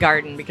use it when I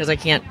garden because I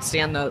can't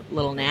stand the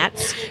little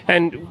gnats.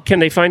 And can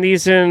they find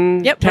these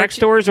in tack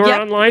stores or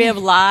online? We have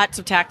lots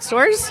of tack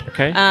stores.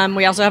 Okay.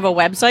 We also have a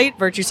website,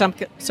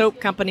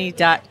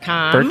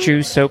 virtuesoapcompany.com.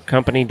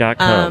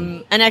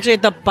 virtuesoapcompany.com. And actually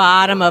at the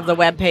bottom of the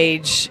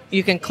webpage,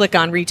 you can click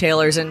on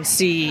retailers and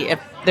see if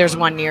there's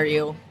one near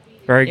you.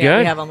 Very good.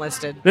 We have them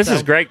listed. This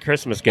is great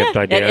Christmas gift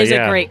idea. It is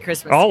a great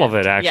Christmas All gift. of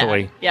it,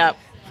 actually. Yeah.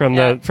 From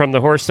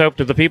the horse soap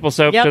to the people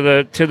soap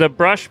to the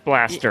brush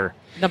blaster.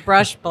 The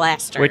brush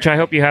blaster. Which I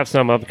hope you have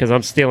some of because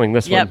I'm stealing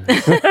this one.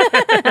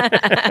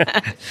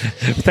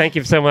 Thank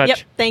you so much. Yep,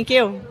 thank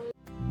you.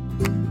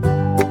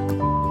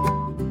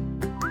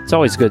 It's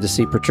always good to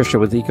see Patricia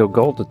with Eco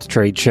Gold at the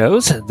trade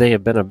shows. They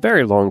have been a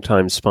very long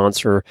time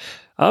sponsor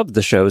of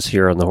the shows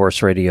here on the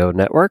Horse Radio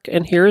Network,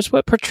 and here's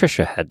what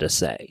Patricia had to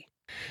say.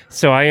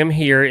 So I am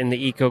here in the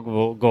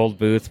Eco Gold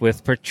booth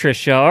with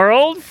Patricia, our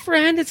old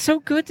friend. It's so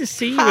good to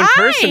see you in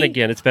person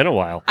again. It's been a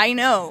while. I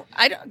know.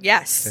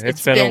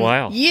 It's been a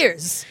while.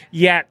 Years.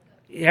 Yet,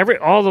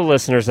 all the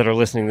listeners that are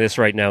listening to this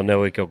right now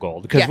know Eco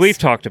Gold because we've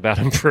talked about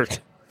them for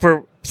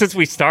since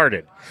we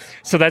started.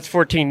 So that's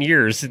 14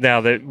 years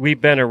now that we've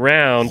been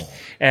around,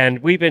 and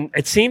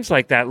it seems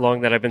like that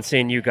long that I've been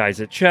seeing you guys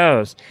at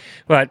shows.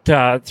 But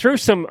through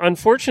some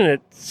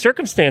unfortunate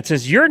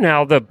circumstances, you're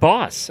now the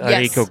boss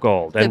at Eco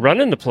Gold and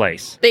running the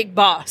place. Big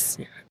boss.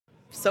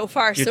 So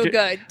far, so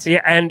good.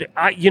 Yeah, and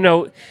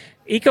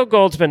Eco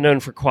Gold's been known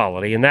for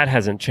quality, and that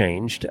hasn't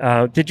changed.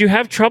 Did you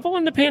have trouble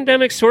in the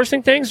pandemic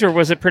sourcing things, or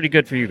was it pretty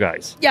good for you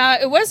guys?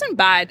 Yeah, it wasn't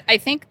bad. I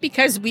think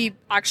because we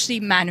actually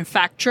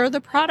manufacture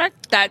the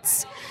product,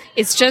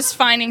 it's just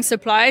finding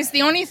supplies.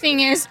 The only thing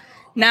is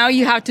now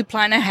you have to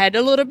plan ahead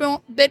a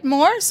little bit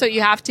more. So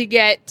you have to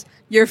get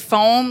your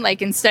foam,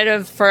 like instead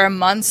of for a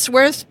month's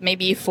worth,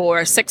 maybe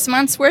for 6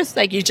 months worth,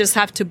 like you just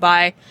have to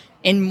buy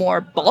in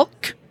more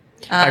bulk.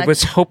 I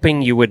was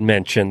hoping you would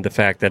mention the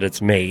fact that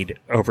it's made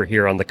over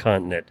here on the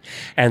continent,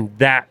 and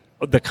that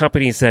the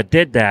companies that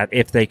did that,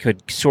 if they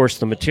could source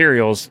the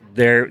materials,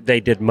 they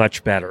did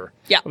much better.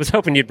 Yeah. I was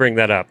hoping you'd bring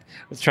that up.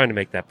 I was trying to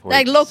make that point.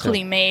 Like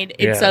locally made,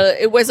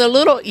 it was a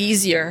little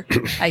easier,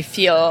 I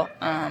feel,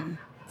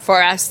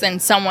 for us than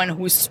someone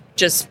who's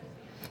just,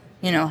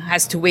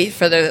 has to wait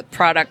for the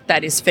product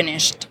that is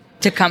finished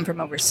to come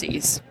from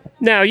overseas.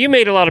 Now, you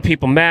made a lot of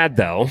people mad,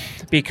 though,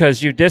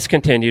 because you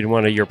discontinued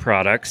one of your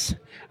products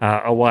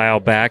a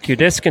while back. You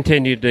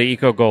discontinued the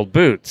Eco Gold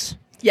boots.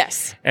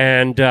 Yes.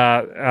 And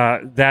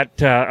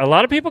that a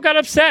lot of people got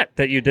upset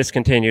that you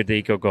discontinued the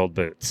Eco Gold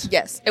boots.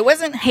 Yes. It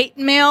wasn't hate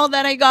mail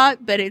that I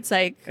got, but it's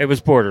like... It was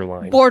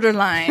borderline.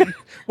 Borderline.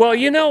 Well,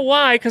 you know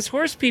why? Because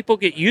horse people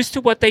get used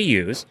to what they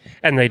use,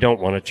 and they don't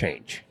want to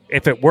change.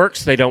 If it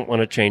works, they don't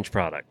want to change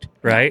product,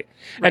 right?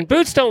 And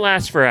boots don't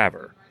last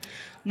forever.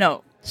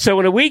 No.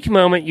 So in a weak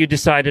moment, you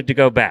decided to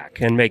go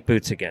back and make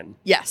boots again.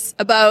 Yes.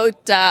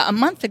 About a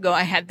month ago,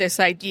 I had this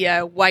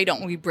idea, why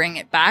don't we bring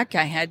it back?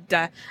 I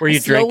had... Were you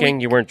drinking?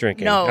 You weren't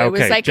drinking? No, okay, it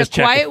was like a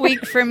checking. quiet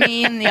week for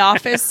me in the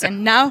office,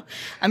 and now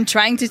I'm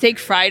trying to take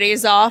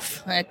Fridays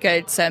off. Like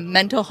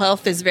mental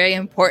health is very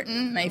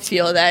important. I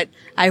feel that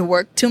I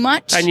work too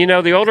much. And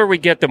the older we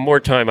get, the more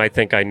time I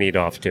think I need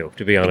off too,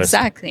 to be honest.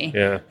 Exactly.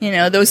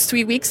 Yeah. Those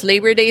 3 weeks,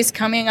 Labor Day is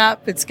coming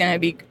up. It's going to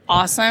be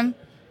awesome.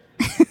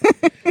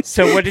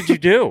 So what did you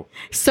do?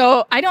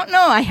 So I don't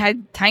know. I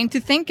had time to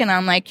think, and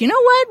I'm like, you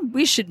know what?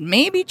 We should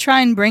maybe try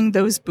and bring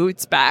those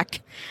boots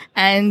back.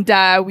 And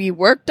we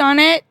worked on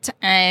it,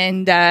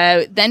 and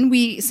then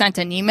we sent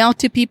an email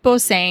to people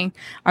saying,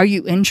 "Are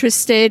you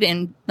interested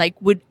in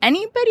would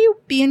anybody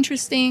be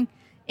interested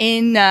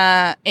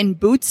in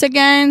boots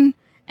again?"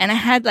 And I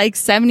had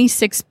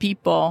 76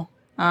 people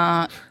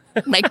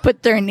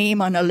put their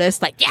name on a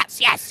list,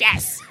 yes.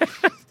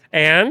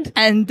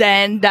 And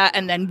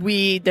then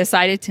we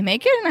decided to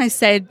make it. And I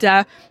said,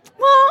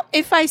 well,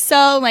 if I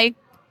sell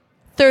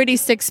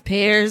 36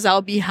 pairs,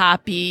 I'll be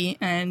happy.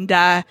 And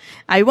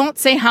I won't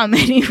say how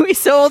many we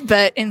sold,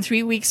 but in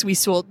 3 weeks, we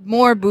sold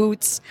more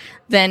boots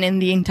than in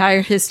the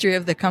entire history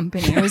of the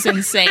company. It was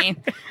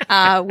insane.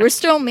 We're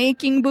still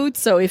making boots.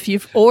 So if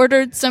you've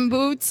ordered some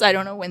boots, I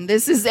don't know when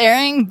this is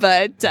airing,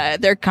 but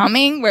they're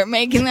coming. We're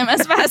making them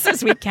as fast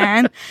as we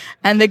can.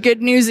 And the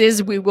good news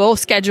is we will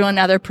schedule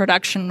another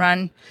production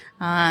run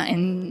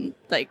and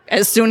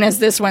as soon as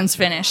this one's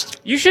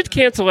finished. You should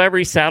cancel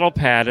every saddle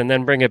pad and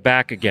then bring it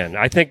back again.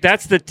 I think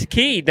that's the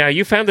key. Now,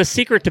 you found the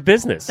secret to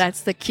business.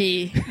 That's the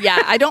key.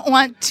 Yeah, I don't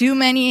want too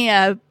many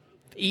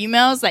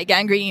emails,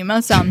 angry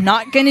emails, so I'm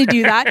not going to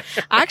do that.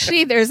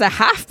 Actually, there's a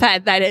half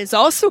pad that is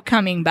also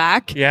coming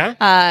back. Yeah?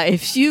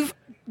 If you've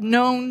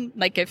known,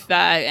 if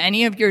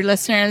any of your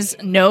listeners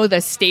know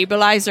the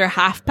stabilizer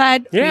half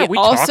pad. Yeah, we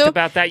talked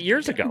about that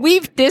years ago.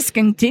 We've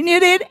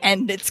discontinued it,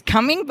 and it's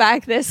coming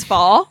back this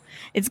fall.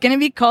 It's going to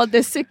be called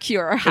the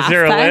Secure half pad. Is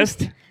there a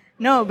list?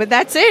 No, but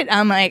that's it.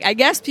 I'm I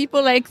guess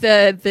people like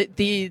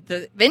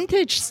the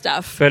vintage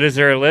stuff. But is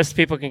there a list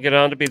people can get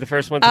on to be the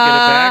first one to get it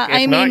back?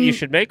 If not, you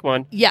should make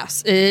one.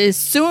 Yes.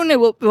 Soon it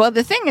will. Well,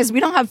 the thing is,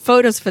 we don't have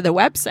photos for the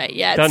website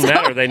yet. Doesn't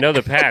matter. They know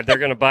the pad. They're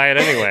going to buy it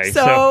anyway.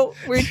 So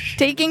we're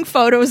taking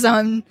photos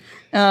on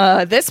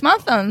this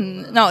month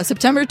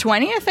September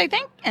 20th, I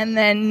think. And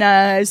then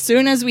as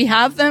soon as we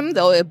have them,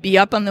 they'll be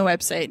up on the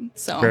website.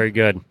 So very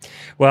good.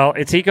 Well,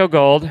 it's Eco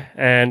Gold,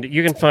 and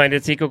you can find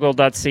it's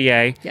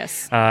ecogold.ca.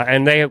 Yes.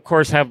 And they, of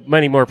course, have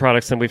many more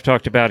products than we've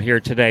talked about here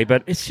today.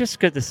 But it's just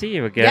good to see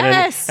you again.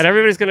 Yes. And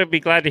everybody's going to be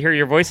glad to hear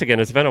your voice again.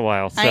 It's been a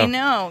while. So. I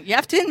know. You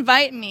have to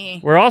invite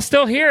me. We're all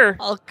still here.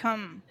 I'll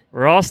come.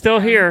 We're all still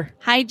here.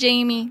 Hi,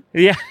 Jamie.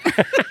 Yeah.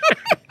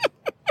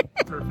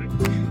 Perfect.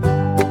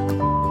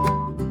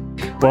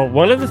 Well,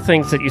 one of the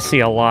things that you see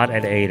a lot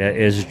at Ada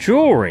is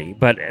jewelry,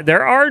 but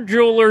there are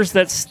jewelers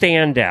that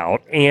stand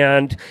out.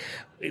 And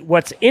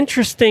what's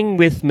interesting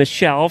with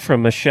Michelle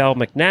from Michelle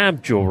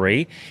McNabb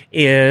Jewelry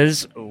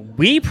is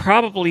we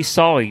probably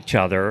saw each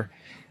other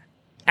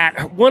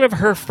at one of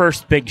her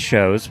first big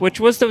shows, which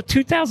was the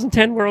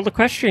 2010 World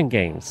Equestrian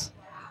Games.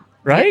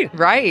 Right?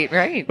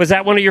 Right. Was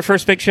that one of your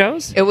first big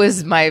shows? It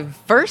was my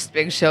first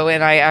big show,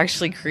 and I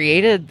actually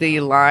created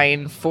the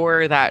line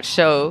for that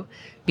show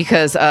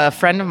because a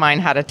friend of mine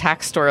had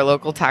a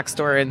local tack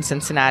store in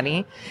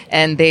Cincinnati,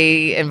 and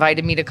they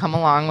invited me to come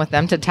along with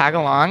them to tag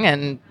along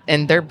and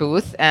in their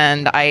booth.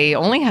 And I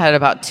only had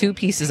about 2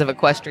 pieces of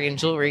equestrian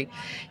jewelry,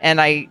 and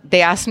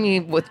they asked me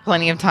with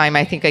plenty of time,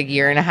 I think a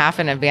year and a half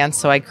in advance,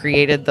 so I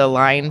created the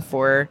line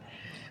for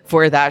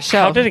that show.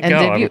 How did it go?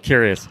 I'm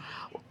curious.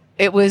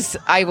 I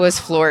was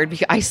floored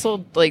because I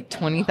sold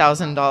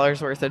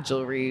 $20,000 worth of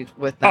jewelry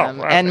with them,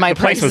 and my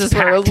prices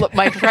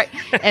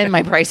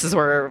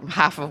were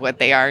half of what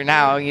they are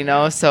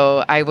now.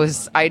 So I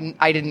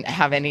didn't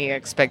have any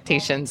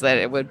expectations that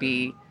it would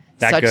be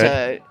that such good.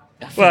 a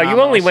Well,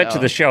 you only went show.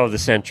 to the show of the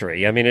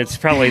century. I mean, it's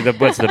probably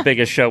what's the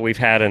biggest show we've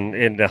had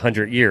in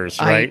 100 years,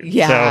 right?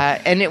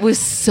 And it was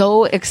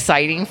so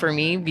exciting for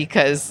me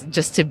because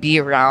just to be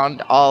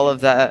around all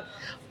of the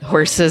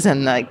horses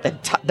and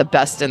the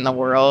best in the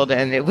world,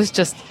 and it was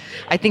just,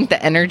 I think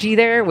the energy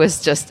there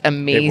was just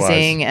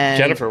amazing. And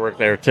Jennifer worked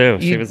there too.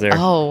 She was there.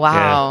 Oh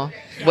wow!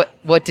 Yeah.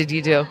 What did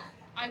you do?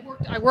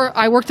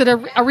 I worked at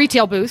a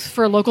retail booth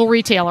for a local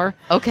retailer.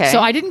 Okay. So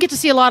I didn't get to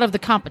see a lot of the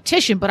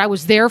competition, but I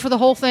was there for the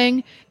whole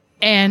thing,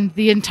 and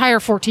the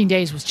entire 14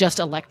 days was just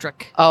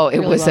electric. Oh, it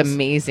was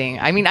amazing.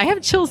 I mean, I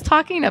have chills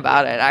talking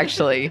about it,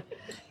 actually.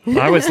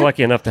 I was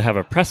lucky enough to have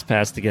a press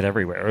pass to get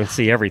everywhere and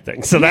see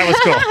everything. So that was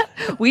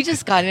cool. We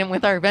just got in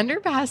with our vendor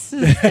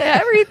passes to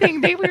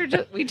everything.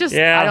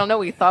 I don't know,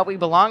 we thought we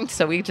belonged,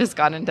 so we just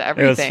got into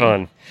everything. It was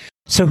fun.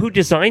 So who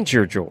designs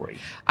your jewelry?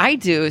 I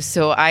do.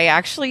 So I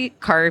actually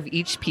carve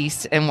each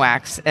piece in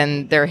wax,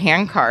 and they're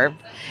hand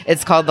carved.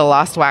 It's called the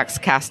lost wax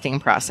casting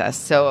process.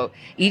 So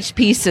each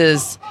piece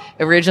is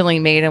originally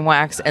made in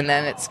wax, and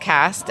then it's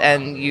cast,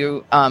 and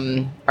you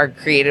are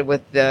created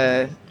with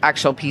the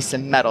actual piece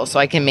of metal. So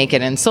I can make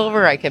it in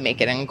silver, I can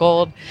make it in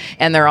gold,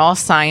 and they're all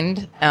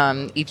signed.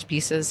 Each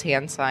piece is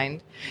hand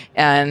signed,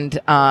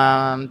 and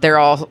they're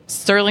all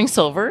sterling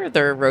silver.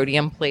 They're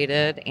rhodium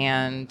plated,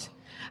 and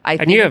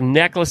you have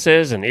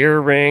necklaces and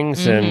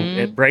earrings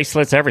and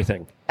bracelets,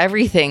 everything.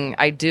 Everything.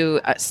 I do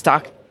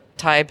stock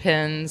tie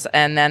pins,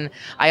 and then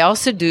I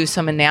also do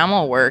some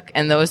enamel work,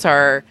 and those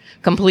are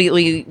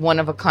completely one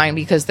of a kind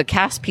because the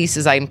cast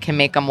pieces I can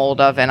make a mold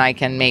of, and I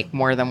can make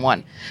more than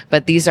one.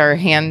 But these are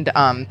hand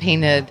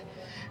painted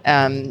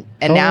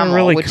enamel,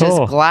 really which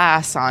cool. is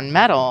glass on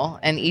metal,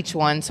 and each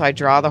one. So I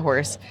draw the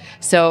horse.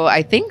 So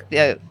I think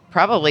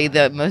probably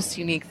the most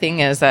unique thing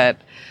is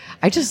that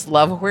I just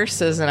love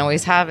horses and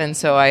always have, and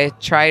so I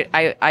try.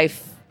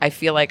 I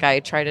feel like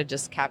I try to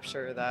just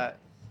capture that.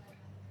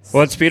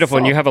 Well, it's beautiful,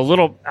 and you have a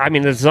little. I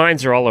mean, the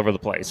designs are all over the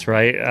place,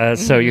 right?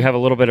 So you have a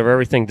little bit of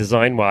everything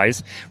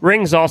design-wise.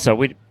 Rings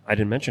also. I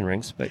didn't mention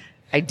rings, but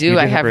I do.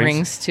 I have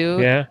rings too.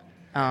 Yeah.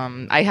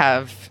 I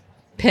have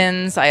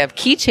pins. I have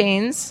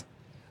keychains.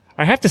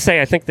 I have to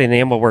say, I think the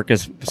enamel work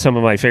is some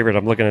of my favorite.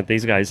 I'm looking at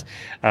these guys.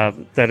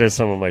 That is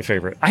some of my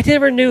favorite. I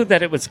never knew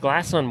that it was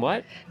glass on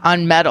what?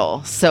 On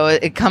metal. So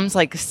it comes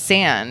like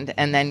sand,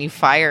 and then you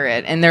fire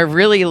it. And they're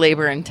really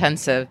labor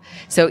intensive.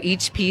 So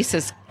each piece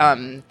is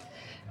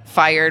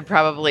fired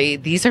probably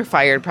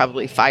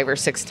 5 or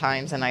 6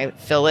 times, and I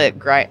fill it,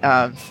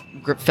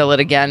 fill it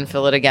again,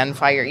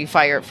 fire. You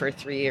fire it for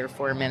 3 or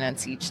 4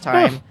 minutes each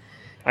time.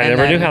 I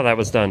never knew how that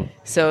was done.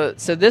 So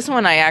this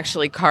one I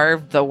actually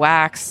carved the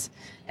wax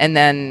and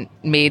then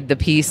made the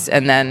piece,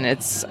 and then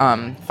it's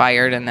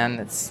fired, and then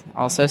it's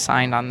also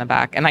signed on the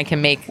back. And I can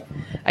make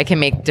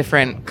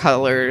different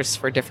colors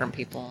for different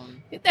people.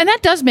 And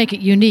that does make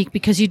it unique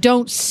because you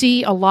don't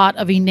see a lot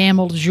of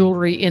enameled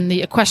jewelry in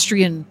the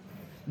equestrian.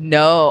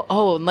 No.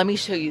 Oh, let me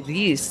show you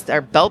these.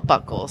 They're belt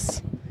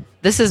buckles.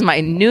 This is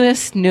my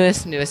newest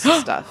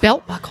stuff.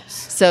 Belt buckles.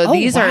 So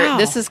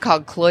this is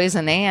called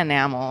cloisonné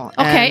enamel.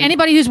 Okay,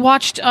 anybody who's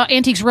watched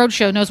Antiques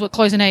Roadshow knows what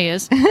cloisonné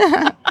is.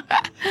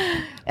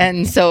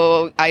 And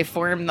so I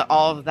formed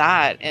all of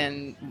that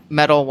in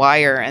metal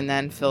wire and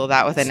then fill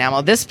that with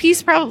enamel. This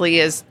piece probably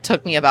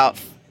took me about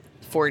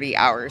 40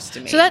 hours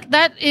to make. So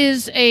that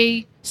is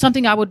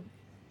something I would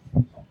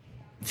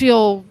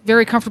feel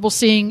very comfortable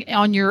seeing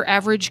on your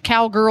average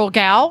cowgirl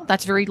gal.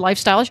 That's very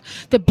lifestyleish.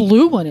 The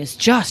blue one is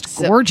just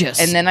gorgeous.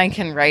 And then I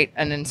can write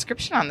an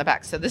inscription on the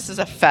back. So this is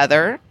a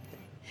feather,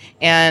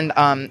 and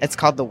it's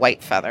called the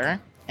white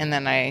feather. And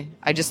then I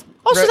wrote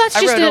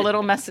a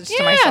little message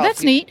to myself. Yeah,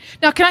 that's neat.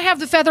 Now, can I have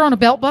the feather on a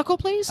belt buckle,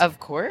 please? Of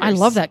course. I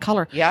love that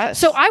color. Yes.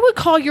 So I would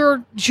call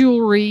your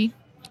jewelry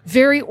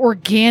very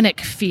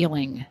organic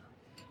feeling.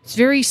 It's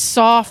very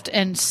soft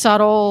and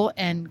subtle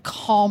and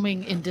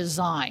calming in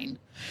design.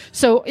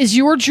 So is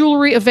your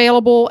jewelry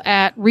available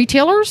at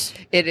retailers?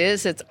 It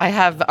is. I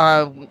have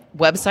a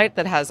website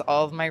that has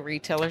all of my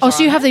retailers. Oh,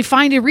 so you have the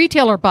Find a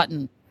Retailer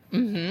button.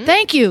 Mm-hmm.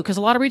 Thank you, because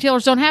a lot of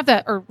retailers don't have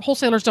that, or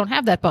wholesalers don't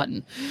have that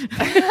button.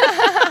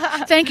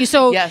 Thank you.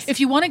 So if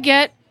you want to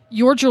get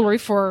your jewelry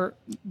for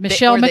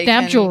Michelle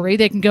McNabb Jewelry,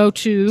 they can go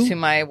to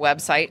my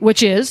website,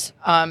 which is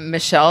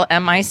Michelle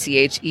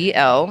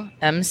MICHEL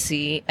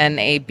MCNABB.com.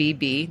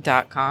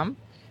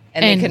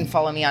 And they can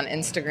follow me on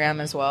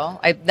Instagram as well.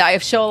 I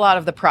show a lot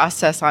of the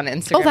process on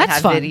Instagram. Oh, that's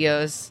have fun.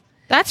 Videos.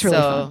 That's really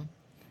fun.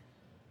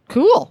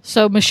 Cool.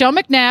 So Michelle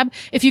McNabb,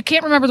 if you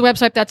can't remember the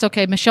website, that's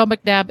okay. Michelle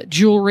McNabb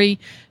Jewelry.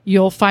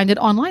 You'll find it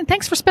online.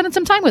 Thanks for spending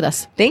some time with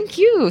us. Thank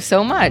you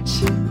so much.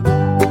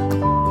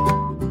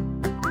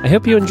 I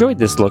hope you enjoyed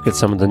this look at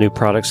some of the new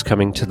products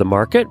coming to the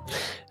market.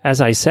 As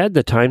I said,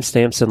 the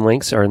timestamps and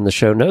links are in the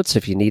show notes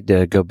if you need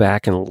to go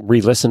back and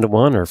re-listen to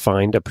one or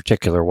find a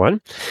particular one.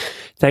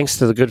 Thanks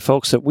to the good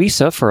folks at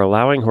WISA for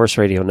allowing Horse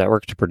Radio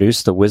Network to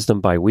produce the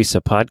Wisdom by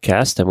WISA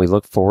podcast, and we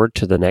look forward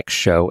to the next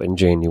show in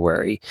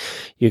January.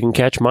 You can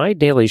catch my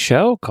daily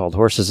show called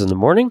Horses in the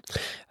Morning,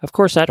 of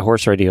course, at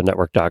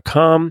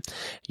horseradionetwork.com.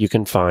 You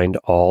can find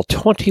all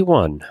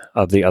 21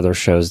 of the other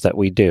shows that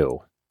we do.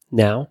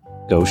 Now,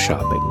 go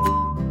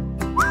shopping.